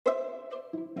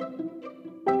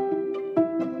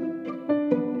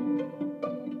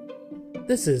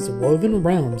This is Woven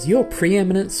Realms, your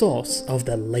preeminent source of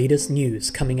the latest news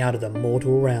coming out of the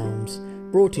mortal realms,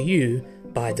 brought to you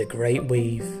by The Great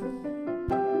Weave.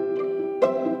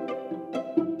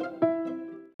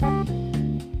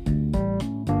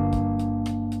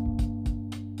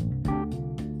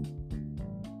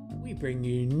 We bring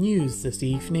you news this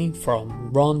evening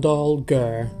from Rondal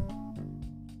Gur.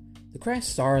 The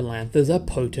Crashed Starlanth is a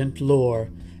potent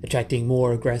lure, attracting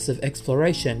more aggressive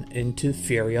exploration into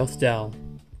Furioth Dell.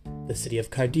 The city of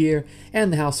Cardir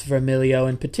and the House of Vermilio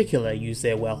in particular use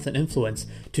their wealth and influence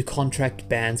to contract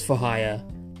bands for hire: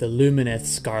 the Lumineth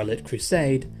Scarlet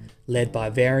Crusade, led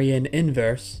by Varian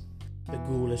Inverse, the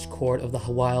ghoulish court of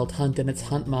the Wild Hunt and its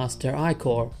huntmaster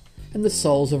Icor, and the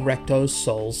Souls of Recto's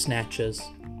Soul Snatchers.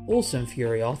 Also in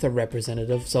Furioth are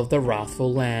representatives of the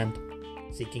Wrathful Land,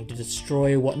 seeking to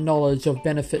destroy what knowledge of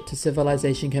benefit to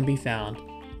civilization can be found: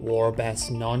 Warbands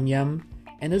Nonyam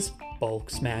and his bulk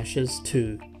smashers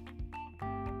too.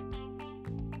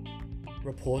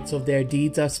 Reports of their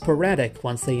deeds are sporadic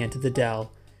once they enter the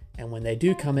Dell, and when they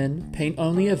do come in, paint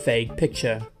only a vague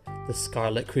picture. The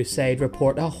Scarlet Crusade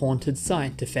report a haunted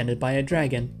site defended by a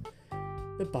dragon.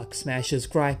 The Buck Smashers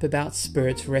gripe about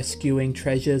spirits rescuing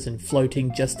treasures and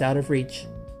floating just out of reach.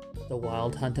 The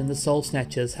Wild Hunt and the Soul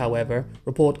Snatchers, however,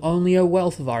 report only a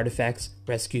wealth of artifacts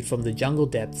rescued from the jungle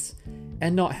depths,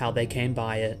 and not how they came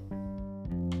by it.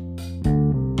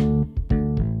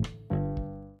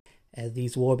 As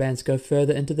these warbands go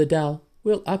further into the Dell,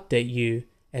 we'll update you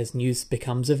as news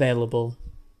becomes available.